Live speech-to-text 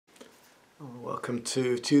Welcome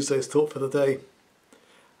to Tuesday's Thought for the Day.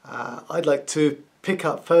 I'd like to pick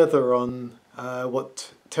up further on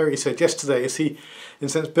what Terry said yesterday, as he, in a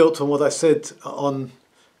sense, built on what I said on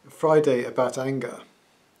Friday about anger.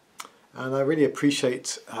 And I really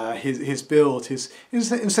appreciate his build, his, in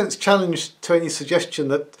a sense, challenge to any suggestion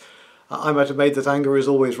that I might have made that anger is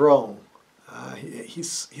always wrong. He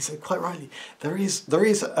said quite rightly, there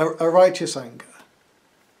is a righteous anger.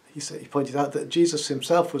 He pointed out that Jesus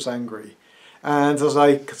himself was angry. And as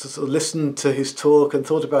I sort of listened to his talk and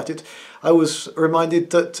thought about it, I was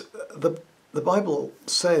reminded that the Bible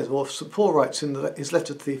says, or St. Paul writes in his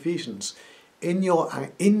letter to the Ephesians, in your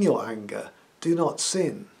anger, do not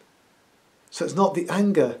sin. So it's not the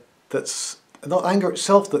anger not anger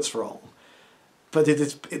itself that's wrong, but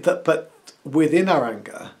but within our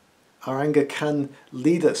anger can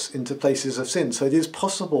lead us into places of sin. So it is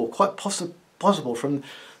possible, quite possible from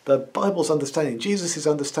the Bible's understanding, Jesus'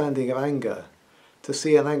 understanding of anger, to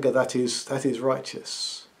see an anger that is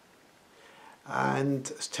righteous.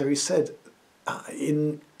 And as Terry said,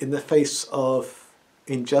 in the face of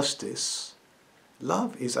injustice,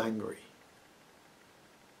 love is angry.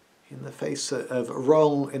 In the face of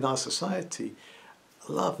wrong in our society,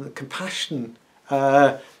 love and compassion,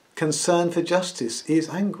 concern for justice is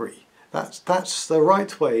angry. That's the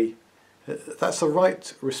right way. That's the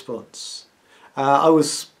right response.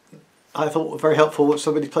 I thought very helpful when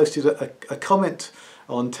somebody posted a comment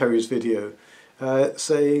on Terry's video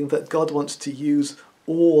saying that God wants to use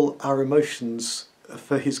all our emotions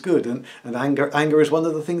for his good, and anger is one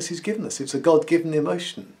of the things he's given us. It's a God-given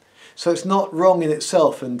emotion. So it's not wrong in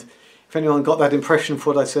itself, and if anyone got that impression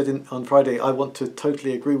from what I said on Friday, I want to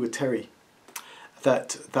totally agree with Terry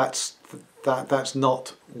that that's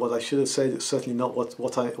not what I should have said. It's certainly not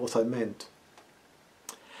what I meant.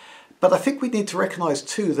 But I think we need to recognise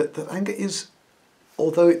too that anger is,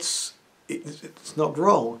 although it's not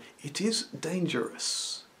wrong, it is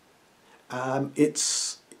dangerous. I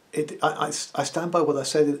stand by what I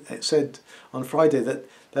said on Friday,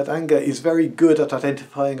 that anger is very good at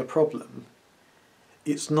identifying a problem.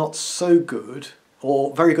 It's not so good,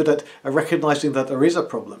 or very good at recognising that there is a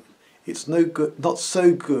problem. It's not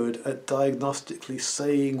so good at diagnostically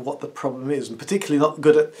saying what the problem is, and particularly not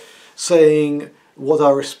good at saying what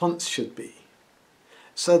our response should be.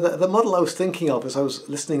 So the model I was thinking of as I was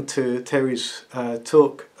listening to Terry's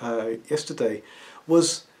talk yesterday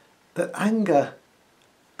was that anger,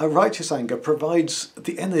 a righteous anger, provides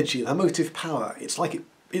the energy, the motive power. It's like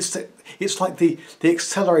the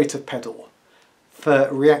accelerator pedal for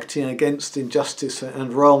reacting against injustice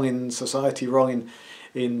and wrong in society, wrong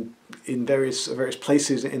in various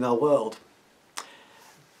places in our world.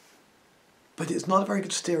 But it's not a very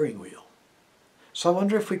good steering wheel. So I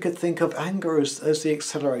wonder if we could think of anger as the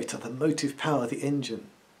accelerator, the motive power, the engine.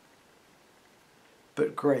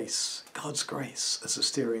 But grace, God's grace, as the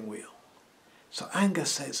steering wheel. So anger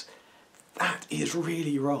says, that is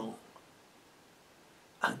really wrong.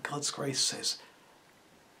 And God's grace says,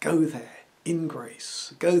 go there in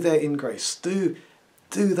grace. Go there in grace. Do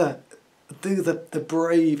the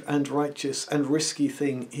brave and righteous and risky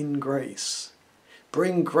thing in grace.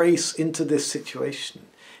 Bring grace into this situation.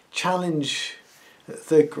 Challenge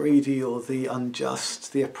the greedy or the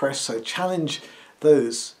unjust, the oppressor. Challenge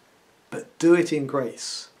those, but do it in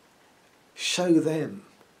grace. Show them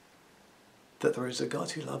that there is a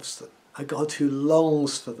God who loves them, a God who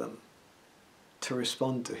longs for them to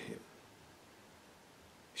respond to him.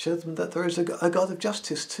 Show them that there is a God of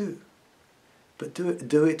justice too, but do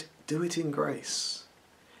it in grace.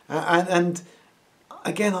 And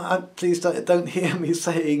again, please don't hear me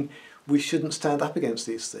saying we shouldn't stand up against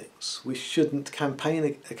these things. We shouldn't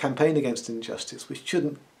campaign against injustice. We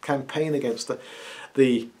shouldn't campaign against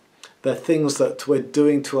the things that we're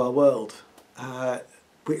doing to our world.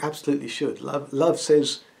 We absolutely should. Love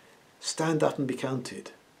says, stand up and be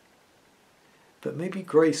counted. But maybe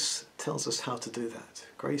grace tells us how to do that.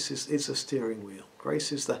 Grace is a steering wheel.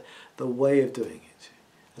 Grace is the way of doing it.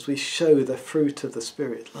 As we show the fruit of the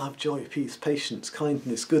Spirit, love, joy, peace, patience,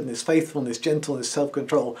 kindness, goodness, faithfulness, gentleness,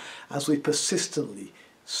 self-control, as we persistently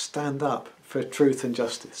stand up for truth and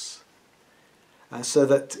justice. And so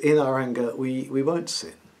that in our anger we won't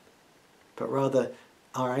sin, but rather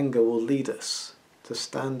our anger will lead us to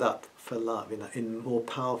stand up for love in more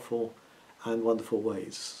powerful and wonderful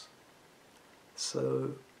ways.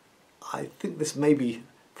 So I think this may be,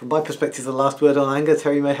 from my perspective, the last word on anger.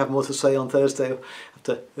 Terry may have more to say on Thursday. I'll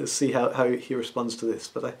have to see how he responds to this.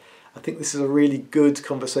 But I think this is a really good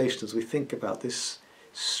conversation as we think about this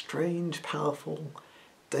strange, powerful,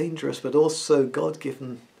 dangerous, but also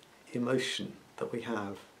God-given emotion that we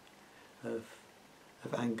have of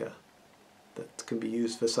anger. that can be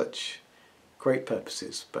used for such great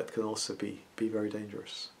purposes, but can also be very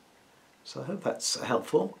dangerous. So I hope that's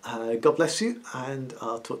helpful. God bless you, and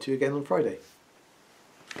I'll talk to you again on Friday.